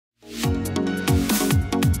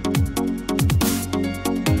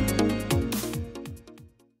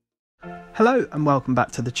Hello and welcome back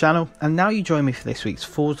to the channel, and now you join me for this week's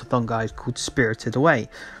Forzathon guide called Spirited Away.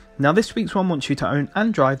 Now this week's one wants you to own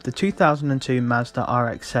and drive the 2002 Mazda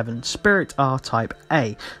RX-7 Spirit R Type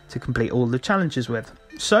A to complete all the challenges with.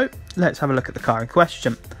 So let's have a look at the car in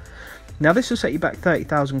question. Now this will set you back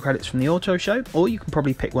 30,000 credits from the auto show, or you can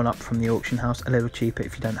probably pick one up from the auction house a little cheaper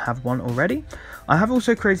if you don't have one already. I have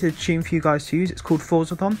also created a tune for you guys to use. It's called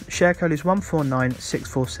Forzathon. Share code is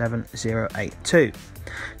 149647082.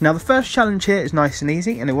 Now the first challenge here is nice and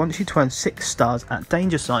easy, and it wants you to earn 6 stars at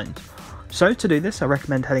danger signs. So to do this, I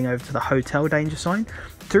recommend heading over to the hotel danger sign.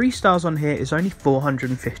 3 stars on here is only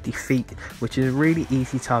 450 feet, which is a really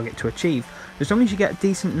easy target to achieve. As long as you get a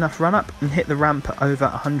decent enough run up and hit the ramp at over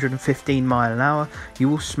 115 miles an hour, you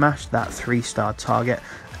will smash that 3-star target.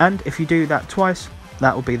 And if you do that twice,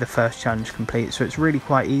 that will be the first challenge complete. So it's really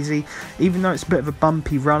quite easy. Even though it's a bit of a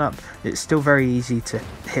bumpy run up, it's still very easy to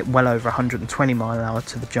hit well over 120 miles an hour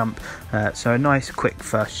to the jump. So a nice quick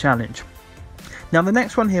first challenge. Now the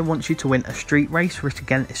next one here wants you to win a street race, which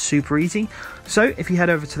again is super easy. So if you head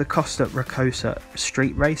over to the Costa Ricosa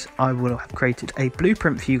street race, I will have created a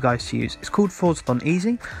blueprint for you guys to use. It's called Forzathon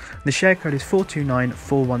Easy. The share code is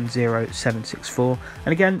 429410764.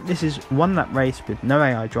 And again, this is one lap race with no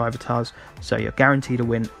AI driver tars, so you're guaranteed to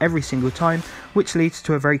win every single time, which leads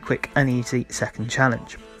to a very quick and easy second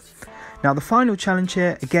challenge. Now the final challenge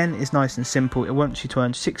here, again, is nice and simple. It wants you to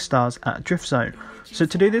earn 6 stars at a drift zone. So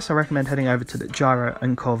to do this, I recommend heading over to the Gyro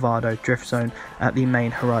and Corvado drift zone at the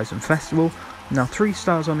main Horizon Festival. Now 3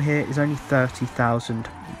 stars on here is only 30,000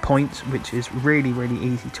 points, which is really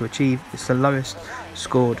easy to achieve. It's the lowest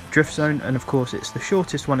scored drift zone, and of course it's the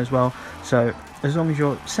shortest one as well. So as long as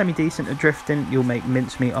you're semi-decent at drifting, you'll make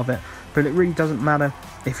mincemeat of it. But it really doesn't matter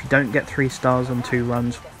if you don't get 3 stars on 2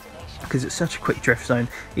 runs, because it's such a quick drift zone.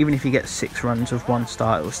 Even if you get 6 runs of 1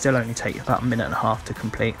 star, it will still only take you about a minute and a half to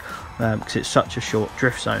complete, because it's such a short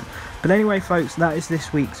drift zone. But anyway folks, that is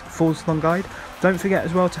this week's Forzathon guide. Don't forget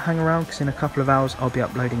as well to hang around, because in a couple of hours I'll be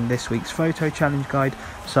uploading this week's photo challenge guide,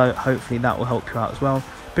 so hopefully that will help you out as well.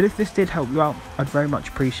 But if this did help you out, I'd very much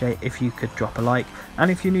appreciate if you could drop a like, and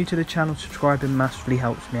if you're new to the channel, subscribing massively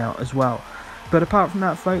helps me out as well. But apart from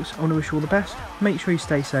that folks, I want to wish you all the best. Make sure you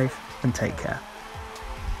stay safe and take care.